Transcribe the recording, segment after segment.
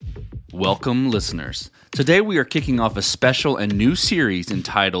Welcome, listeners. Today we are kicking off a special and new series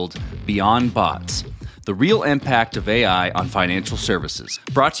entitled Beyond Bots, the real impact of AI on financial services,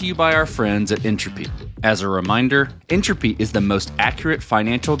 brought to you by our friends at Ntropy. As a reminder, Ntropy is the most accurate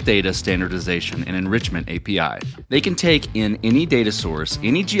financial data standardization and enrichment API. They can take in any data source,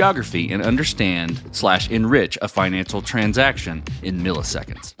 any geography, and understand/enrich a financial transaction in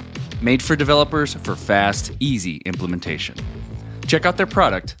milliseconds. Made for developers for fast, easy implementation. Check out their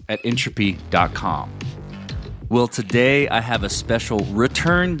product at Ntropy.com. Well, today I have a special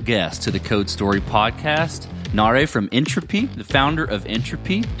return guest to the Code Story podcast, Naré from Ntropy, the founder of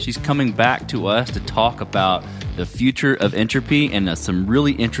Ntropy. She's coming back to us to talk about the future of Ntropy and some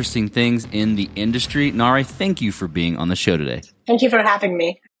really interesting things in the industry. Naré, thank you for being on the show today. Thank you for having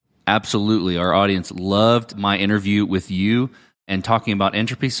me. Absolutely. Our audience loved my interview with you and talking about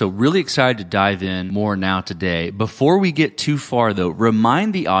Ntropy. So really excited to dive in more now today. Before we get too far, though,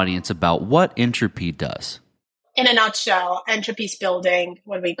 remind the audience about what Ntropy does. In a nutshell, Ntropy is building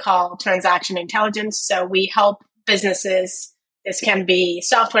what we call transaction intelligence. So we help businesses, this can be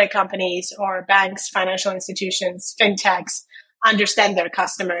software companies or banks, financial institutions, fintechs, understand their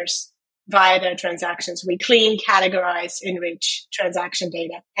customers via their transactions. We clean, categorize, enrich transaction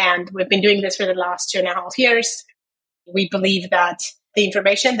data. And we've been doing this for the last 2.5 years. We believe that the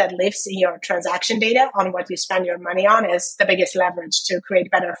information that lives in your transaction data on what you spend your money on is the biggest leverage to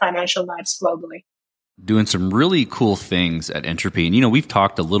create better financial lives globally. Doing some really cool things at Ntropy. And, we've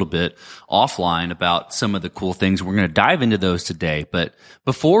talked a little bit offline about some of the cool things. We're going to dive into those today. But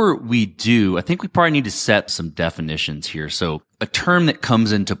before we do, I think we probably need to set some definitions here. So a term that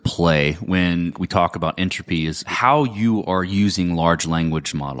comes into play when we talk about Ntropy is how you are using large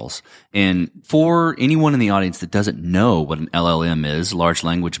language models. And for anyone in the audience that doesn't know what an LLM is, large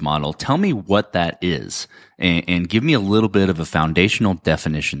language model, tell me what that is and give me a little bit of a foundational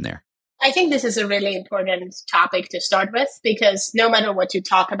definition there. I think this is a really important topic to start with because no matter what you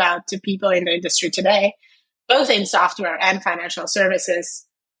talk about to people in the industry today, both in software and financial services,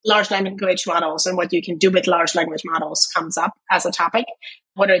 large language models and what you can do with large language models comes up as a topic.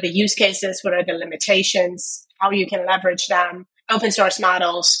 What are the use cases? What are the limitations? How you can leverage them? Open source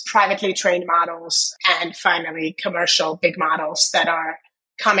models, privately trained models, and finally commercial big models that are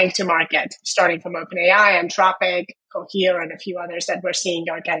coming to market, starting from OpenAI, Ntropy, Cohere, and a few others that we're seeing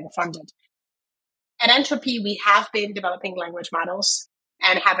are getting funded. At Ntropy, we have been developing language models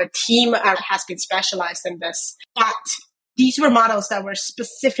and have a team that has been specialized in this. But these were models that were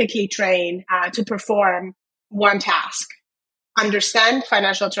specifically trained to perform one task: understand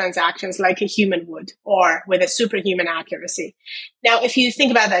financial transactions like a human would, or with a superhuman accuracy. Now, if you think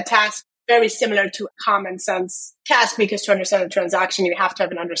about that task, very similar to a common sense task, because to understand a transaction, you have to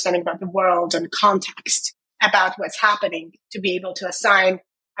have an understanding about the world and context about what's happening to be able to assign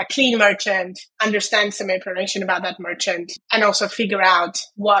a clean merchant, understand some information about that merchant, and also figure out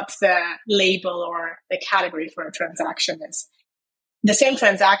what the label or the category for a transaction is. The same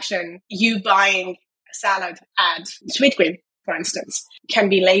transaction, you buying a salad at Sweetgreen, for instance, can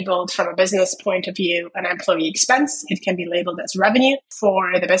be labeled from a business point of view an employee expense. It can be labeled as revenue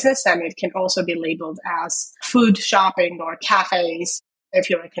for the business, and it can also be labeled as food, shopping, or cafes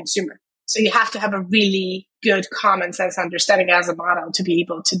if you're a consumer. So you have to have a really good common sense understanding as a model to be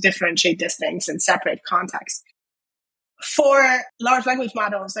able to differentiate these things in separate contexts. For large language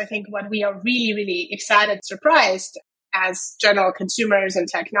models, I think what we are really, really excited, surprised as general consumers and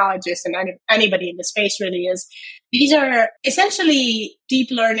technologists and anybody in the space really is, these are essentially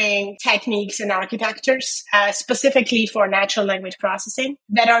deep learning techniques and architectures specifically for natural language processing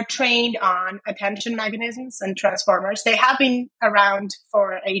that are trained on attention mechanisms and transformers. They have been around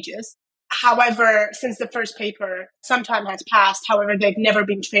for ages. However, since the first paper, some time has passed. However, they've never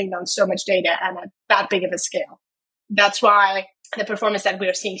been trained on so much data and at that big of a scale. That's why the performance that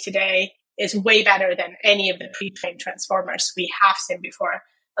we're seeing today is way better than any of the pre-trained transformers we have seen before.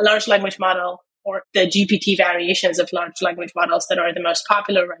 A large language model, or the GPT variations of large language models that are the most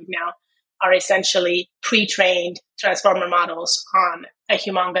popular right now, are essentially pre-trained transformer models on a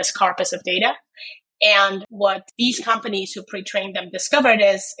humongous corpus of data. And what these companies who pre-trained them discovered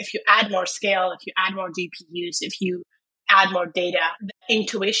is if you add more scale, if you add more GPUs, if you add more data, the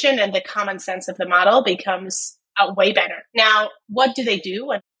intuition and the common sense of the model becomes way better. Now, what do they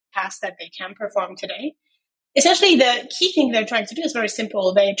do and tasks that they can perform today? Essentially, the key thing they're trying to do is very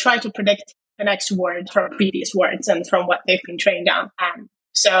simple. They try to predict the next word from previous words and from what they've been trained on.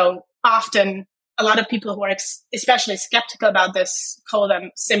 So often, a lot of people who are especially skeptical about this call them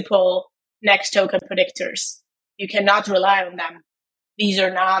simple next token predictors. You cannot rely on them. These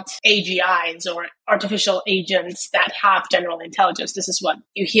are not AGIs or artificial agents that have general intelligence. This is what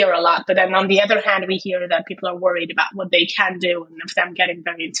you hear a lot. But then on the other hand, we hear that people are worried about what they can do and of them getting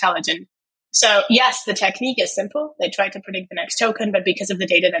very intelligent. So yes, the technique is simple. They try to predict the next token, but because of the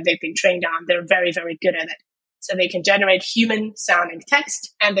data that they've been trained on, they're very, very good at it. So they can generate human sounding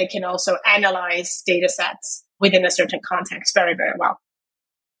text, and they can also analyze data sets within a certain context very, very well.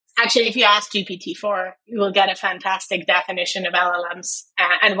 Actually, if you ask GPT-4, you will get a fantastic definition of LLMs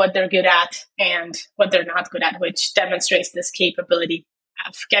and what they're good at and what they're not good at, which demonstrates this capability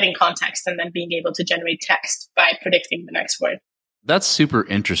of getting context and then being able to generate text by predicting the next word. That's super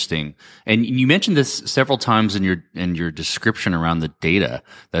interesting. And you mentioned this several times in your description around the data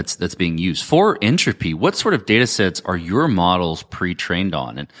that's being used. For Ntropy, what sort of data sets are your models pre-trained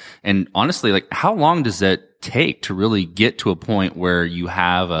on? And honestly, like, how long does that take to really get to a point where you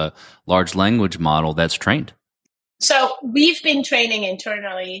have a large language model that's trained? So we've been training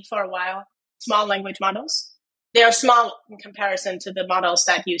internally for a while, small language models. They are small in comparison to the models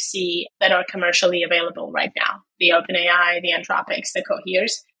that you see that are commercially available right now. The OpenAI, the Anthropics, the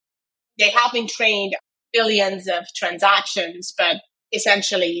Coheres. They have been trained billions of transactions, but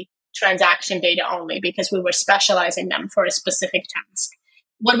essentially transaction data only because we were specializing them for a specific task.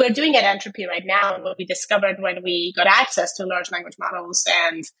 What we're doing at Ntropy right now, and what we discovered when we got access to large language models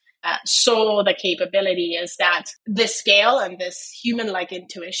and saw the capability, is that this scale and this human-like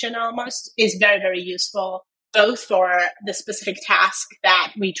intuition almost is very, very useful, both for the specific task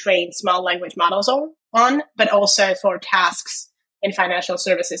that we train small language models on, but also for tasks in financial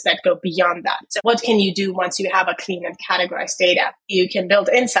services that go beyond that. So what can you do once you have a clean and categorized data? You can build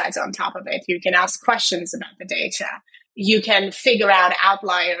insights on top of it. You can ask questions about the data. You can figure out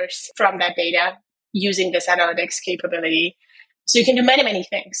outliers from that data using this analytics capability. So you can do many, many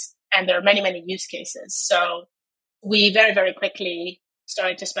things. And there are many, many use cases. So we very, very quickly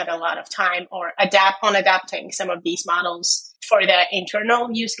started to spend a lot of time adapting some of these models for the internal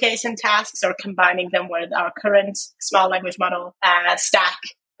use case and tasks, or combining them with our current small language model stack,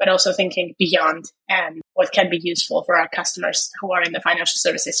 but also thinking beyond and what can be useful for our customers who are in the financial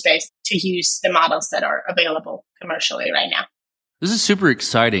services space to use the models that are available commercially right now. This is super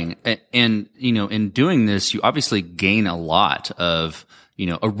exciting. And, in doing this, you obviously gain a lot of,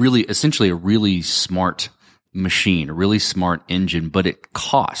 essentially a really smart machine, a really smart engine, but it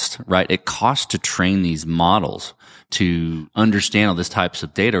costs, right? It costs to train these models to understand all these types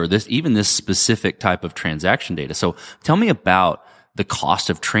of data, or this specific type of transaction data. So tell me about the cost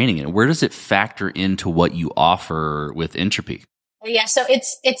of training it. Where does it factor into what you offer with Ntropy? Yeah, so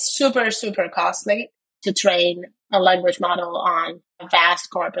it's super, super costly to train a language model on a vast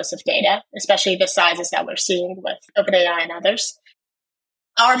corpus of data, especially the sizes that we're seeing with OpenAI and others.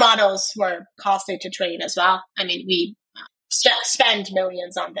 Our models were costly to train as well. I mean, we spent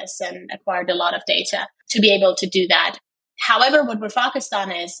millions on this and acquired a lot of data to be able to do that. However, what we're focused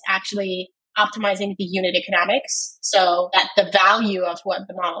on is actually optimizing the unit economics so that the value of what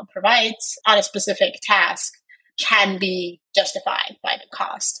the model provides on a specific task can be justified by the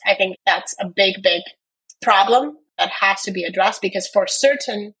cost. I think that's a big, big problem that has to be addressed, because for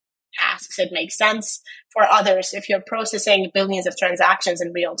certain tasks, it makes sense. For others, if you're processing billions of transactions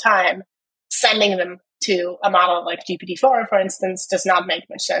in real time, sending them to a model like GPT-4, for instance, does not make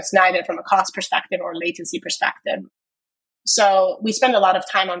much sense, neither from a cost perspective or latency perspective. So we spend a lot of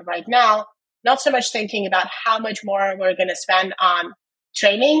time on right now, not so much thinking about how much more we're going to spend on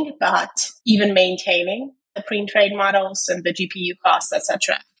training, but even maintaining the pre-trained models and the GPU costs,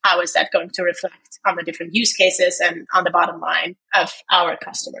 etc. How is that going to reflect on the different use cases and on the bottom line of our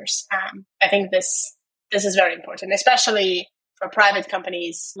customers? I think this is very important, especially for private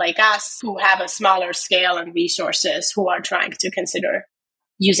companies like us who have a smaller scale and resources, who are trying to consider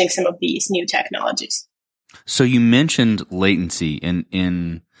using some of these new technologies. So you mentioned latency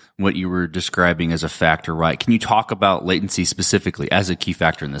in what you were describing as a factor, right? Can you talk about latency specifically as a key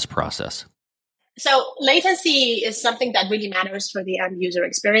factor in this process? So latency is something that really matters for the end user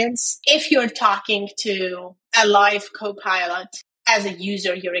experience. If you're talking to a live copilot as a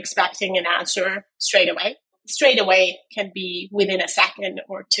user, you're expecting an answer straight away. Straight away can be within a second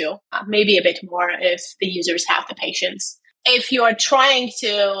or two, maybe a bit more if the users have the patience. If you are trying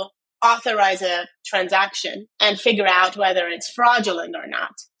to authorize a transaction and figure out whether it's fraudulent or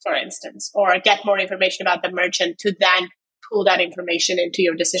not, for instance, or get more information about the merchant to then pull that information into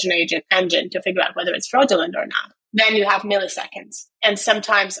your decision engine to figure out whether it's fraudulent or not, then you have milliseconds, and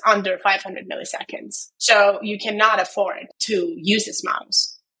sometimes under 500 milliseconds. So you cannot afford to use these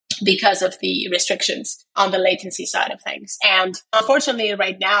models because of the restrictions on the latency side of things. And unfortunately,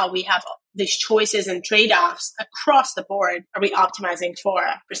 right now, we have these choices and trade-offs across the board. Are we optimizing for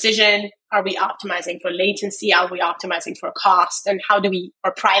precision? Are we optimizing for latency? Are we optimizing for cost? And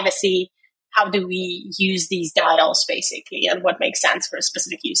or privacy, how do we use these dials basically, and what makes sense for a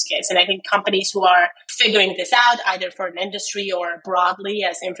specific use case? And I think companies who are figuring this out, either for an industry or broadly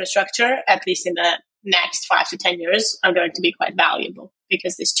as infrastructure, at least in the next 5 to 10 years, are going to be quite valuable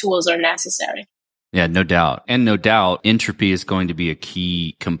because these tools are necessary. Yeah, no doubt. And no doubt, Ntropy is going to be a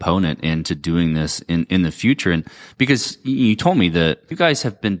key component into doing this in the future. And because you told me that you guys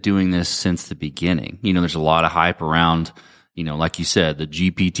have been doing this since the beginning. There's a lot of hype around, like you said, the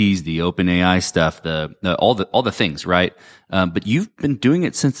GPTs, the OpenAI stuff, all the things, right? But you've been doing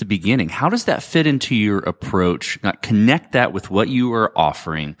it since the beginning. How does that fit into your approach? Connect that with what you are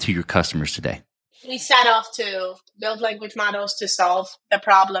offering to your customers today. We set off to build language models to solve the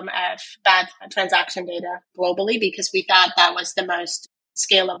problem of bad transaction data globally because we thought that was the most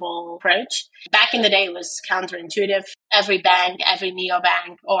scalable approach. Back in the day, it was counterintuitive. Every bank, every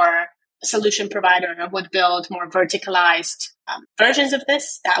neobank or solution provider would build more verticalized versions of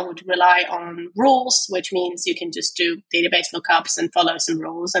this that would rely on rules, which means you can just do database lookups and follow some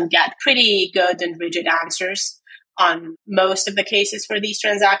rules and get pretty good and rigid answers on most of the cases for these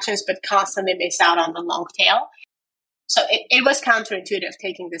transactions, but constantly miss out on the long tail. So it was counterintuitive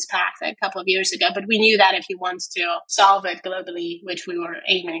taking this path a couple of years ago, but we knew that if you want to solve it globally, which we were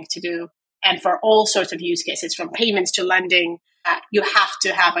aiming to do, and for all sorts of use cases, from payments to lending, you have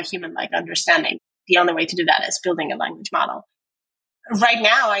to have a human-like understanding. The only way to do that is building a language model. Right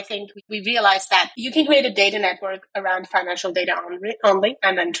now, I think we realized that you can create a data network around financial data only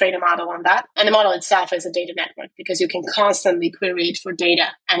and then train a model on that. And the model itself is a data network because you can constantly query it for data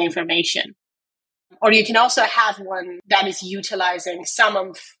and information. Or you can also have one that is utilizing some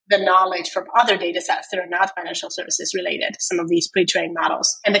of the knowledge from other data sets that are not financial services related, some of these pre-trained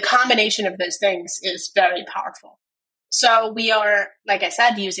models. And the combination of those things is very powerful. So we are, like I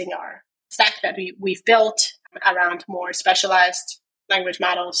said, using our stack that we've built around more specialized language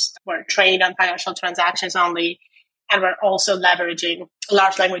models. We're trained on financial transactions only, and we're also leveraging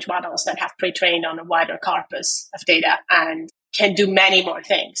large language models that have pre-trained on a wider corpus of data and can do many more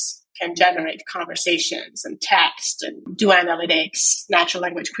things, can generate conversations and text and do analytics, natural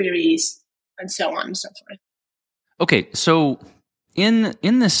language queries, and so on and so forth. Okay, so in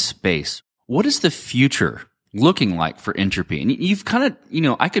this space, what is the future looking like for Ntropy? And you've kind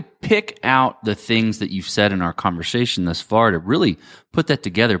of, I could pick out the things that you've said in our conversation thus far to really put that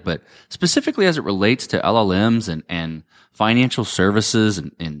together, but specifically as it relates to LLMs and financial services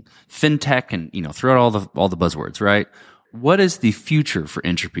and fintech and, throughout all the buzzwords, right? What is the future for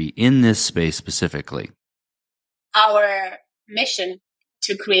Ntropy in this space specifically? Our mission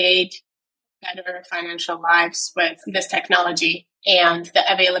to create better financial lives with this technology and the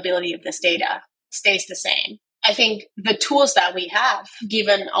availability of this data stays the same. I think the tools that we have,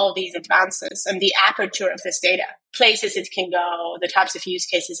 given all these advances and the aperture of this data, places it can go, the types of use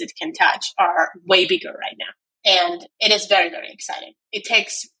cases it can touch are way bigger right now. And it is very, very exciting. It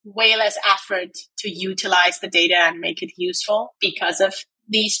takes way less effort to utilize the data and make it useful because of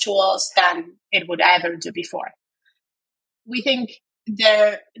these tools than it would ever do before. We think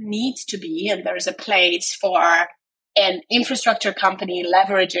there needs to be, and there's a place for an infrastructure company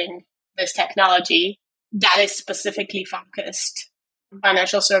leveraging this technology that is specifically focused on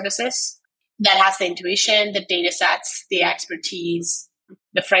financial services, that has the intuition, the data sets, the expertise,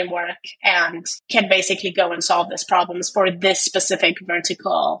 the framework, and can basically go and solve these problems for this specific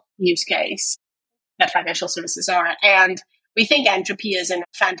vertical use case that financial services are. And we think Ntropy is in a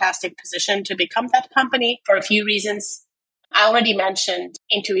fantastic position to become that company for a few reasons. I already mentioned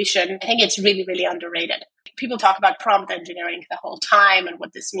intuition. I think it's really, really underrated. People talk about prompt engineering the whole time and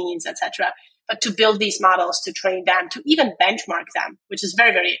what this means, etc. But to build these models, to train them, to even benchmark them, which is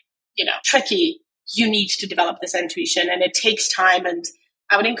very, very, tricky, you need to develop this intuition, and it takes time. And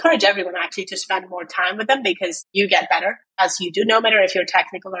I would encourage everyone actually to spend more time with them, because you get better as you do, no matter if you're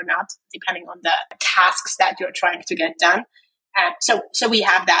technical or not, depending on the tasks that you're trying to get done. So we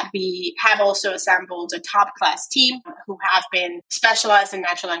have that. We have also assembled a top-class team who have been specialized in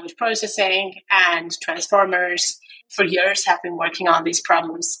natural language processing and transformers for years, have been working on these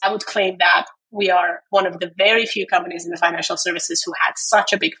problems. I would claim that we are one of the very few companies in the financial services who had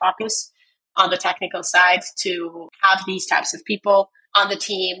such a big focus on the technical side to have these types of people on the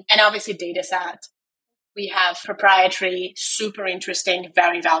team. And obviously data set. We have proprietary, super interesting,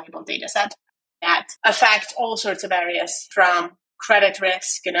 very valuable data set that affect all sorts of areas, from credit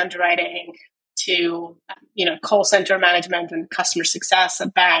risk and underwriting to, call center management and customer success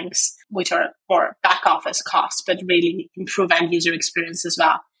at banks, which are more back office costs, but really improve end user experience as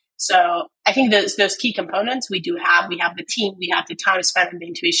well. So I think those key components we do have. We have the team, we have the time spent on the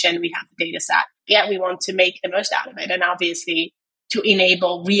intuition, we have the data set. Yeah, we want to make the most out of it. And obviously to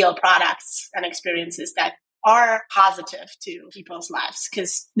enable real products and experiences that are positive to people's lives,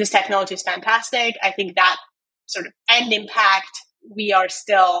 because this technology is fantastic. I think that sort of end impact, we are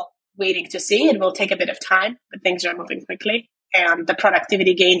still waiting to see. It will take a bit of time, but things are moving quickly. And the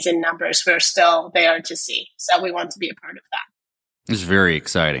productivity gains in numbers, we're still there to see. So we want to be a part of that. It's very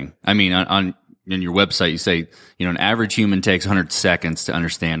exciting. I mean, on your website, you say, an average human takes 100 seconds to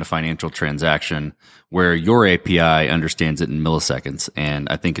understand a financial transaction, where your API understands it in milliseconds. And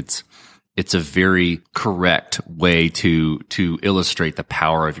I think it's a very correct way to illustrate the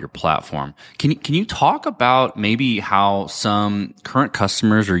power of your platform. Can you talk about maybe how some current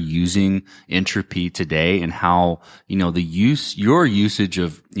customers are using Ntropy today, and how your usage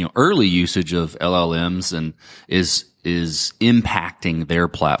of early usage of LLMs and is impacting their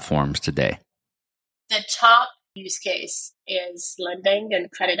platforms today? The top use case is lending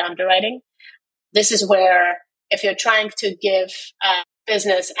and credit underwriting. This is where, if you're trying to give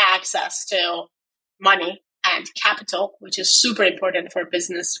business access to money and capital, which is super important for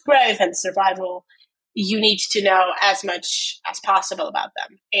business growth and survival, you need to know as much as possible about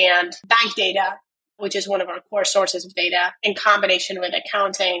them. And bank data, which is one of our core sources of data, in combination with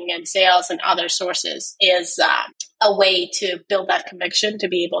accounting and sales and other sources, is a way to build that conviction to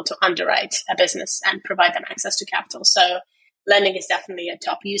be able to underwrite a business and provide them access to capital. So lending is definitely a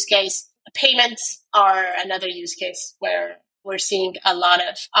top use case. Payments are another use case where we're seeing a lot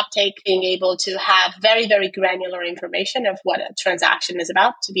of uptake, being able to have very, very granular information of what a transaction is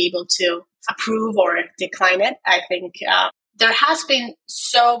about, to be able to approve or decline it. I think there has been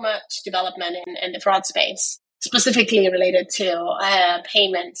so much development in the fraud space, specifically related to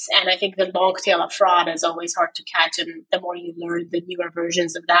payments. And I think the long tail of fraud is always hard to catch. And the more you learn, the newer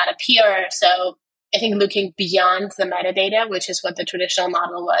versions of that appear. So I think looking beyond the metadata, which is what the traditional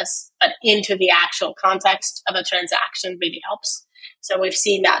model was, but into the actual context of a transaction really helps. So we've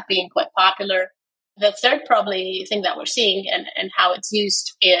seen that being quite popular. The third probably thing that we're seeing and how it's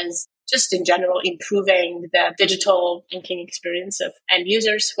used is just in general improving the digital banking experience of end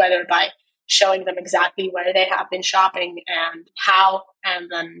users, whether by showing them exactly where they have been shopping and how, and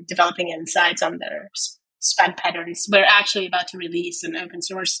then developing insights on their spend patterns. We're actually about to release and open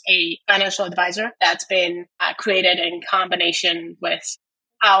source a financial advisor that's been created in combination with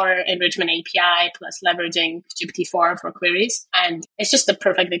our enrichment API plus leveraging GPT-4 for queries. And it's just the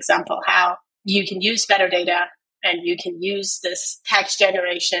perfect example how you can use better data and you can use this text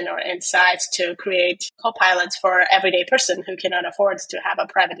generation or insights to create co-pilots for everyday person who cannot afford to have a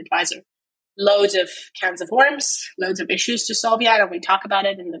private advisor. Loads of cans of worms, loads of issues to solve yet, and we talk about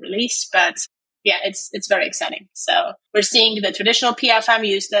it in the release, but yeah, it's very exciting. So we're seeing the traditional PFM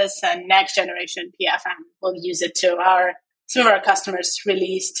use this, and next generation PFM will use it to some of our customers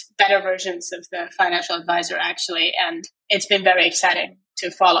released better versions of the financial advisor actually. And it's been very exciting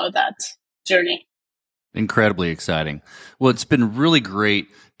to follow that journey. Incredibly exciting. Well, it's been really great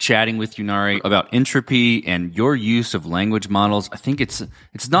chatting with you, Naré, about Ntropy and your use of language models. I think it's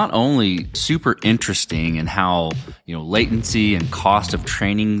not only super interesting in how, latency and cost of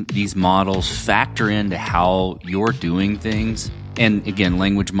training these models factor into how you're doing things. And again,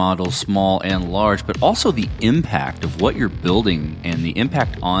 language models, small and large, but also the impact of what you're building and the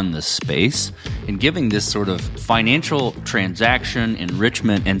impact on the space, and giving this sort of financial transaction,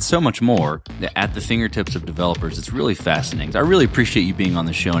 enrichment, and so much more at the fingertips of developers. It's really fascinating. I really appreciate you being on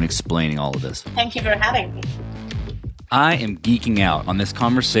the show and explaining all of this. Thank you for having me. I am geeking out on this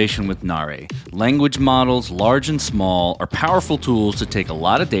conversation with Naré. Language models, large and small, are powerful tools to take a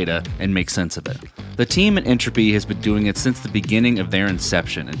lot of data and make sense of it. The team at Ntropy has been doing it since the beginning of their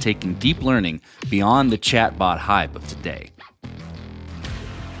inception and taking deep learning beyond the chatbot hype of today.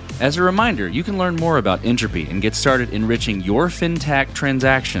 As a reminder, you can learn more about Ntropy and get started enriching your fintech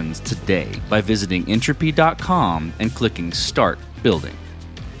transactions today by visiting ntropy.com and clicking Start Building.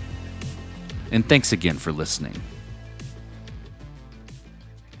 And thanks again for listening.